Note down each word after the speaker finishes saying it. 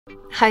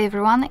Hi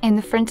everyone,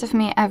 in front of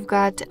me I've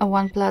got a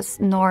OnePlus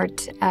Nord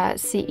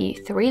CE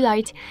 3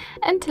 Lite,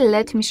 and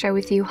let me share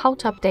with you how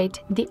to update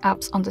the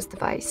apps on this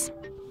device.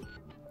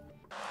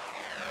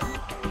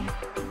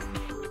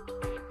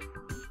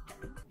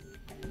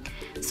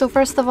 So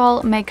first of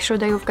all, make sure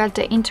that you've got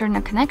the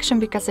internet connection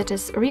because it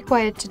is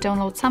required to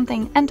download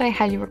something, and I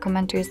highly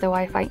recommend to use the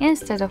Wi-Fi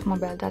instead of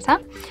mobile data,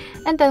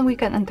 and then we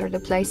can enter the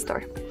Play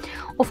Store.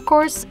 Of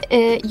course,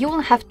 you will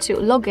have to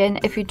log in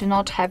if you do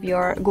not have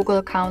your Google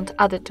account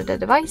added to the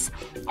device,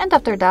 and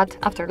after that,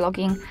 after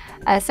logging,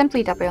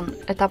 simply tap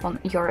on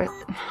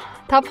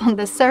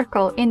the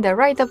circle in the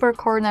right upper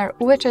corner,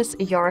 which is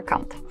your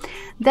account.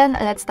 Then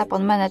let's tap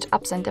on Manage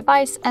Apps and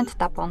Device and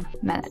tap on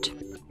Manage.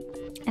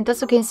 And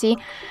as you can see,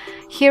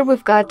 here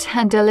we've got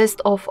the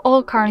list of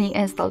all currently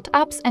installed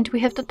apps, and we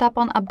have to tap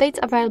on Updates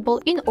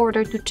Available in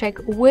order to check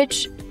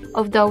which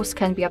of those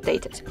can be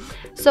updated.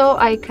 So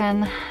I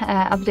can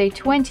update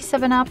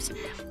 27 apps,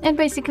 and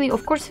basically,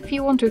 of course, if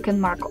you want, you can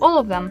mark all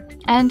of them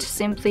and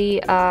simply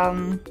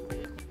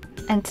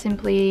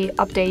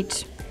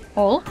update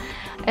all.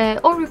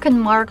 Or you can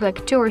mark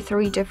like 2 or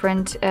 3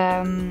 different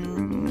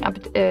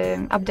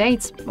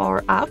updates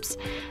or apps,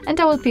 and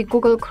that will be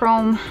Google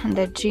Chrome,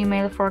 the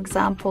Gmail for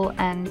example,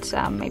 and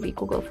maybe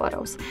Google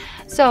Photos.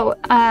 So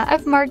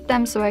I've marked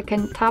them, so I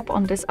can tap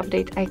on this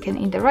update icon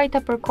in the right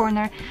upper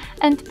corner,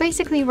 and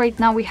basically right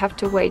now we have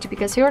to wait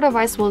because your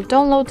device will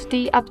download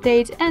the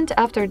update, and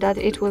after that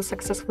it will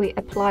successfully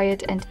apply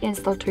it and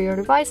install to your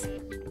device.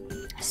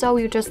 So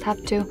you just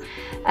have to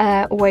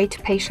wait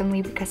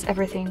patiently because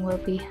everything will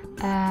be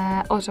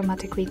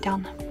automatically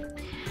done.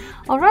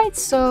 Alright,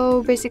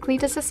 so basically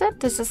this is it.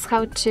 This is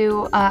how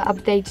to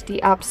update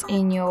the apps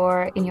in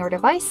your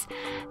device.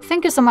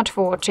 Thank you so much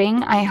for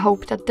watching. I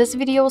hope that this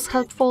video was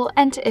helpful,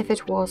 and if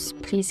it was,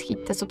 please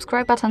hit the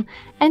subscribe button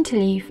and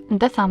leave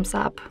the thumbs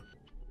up.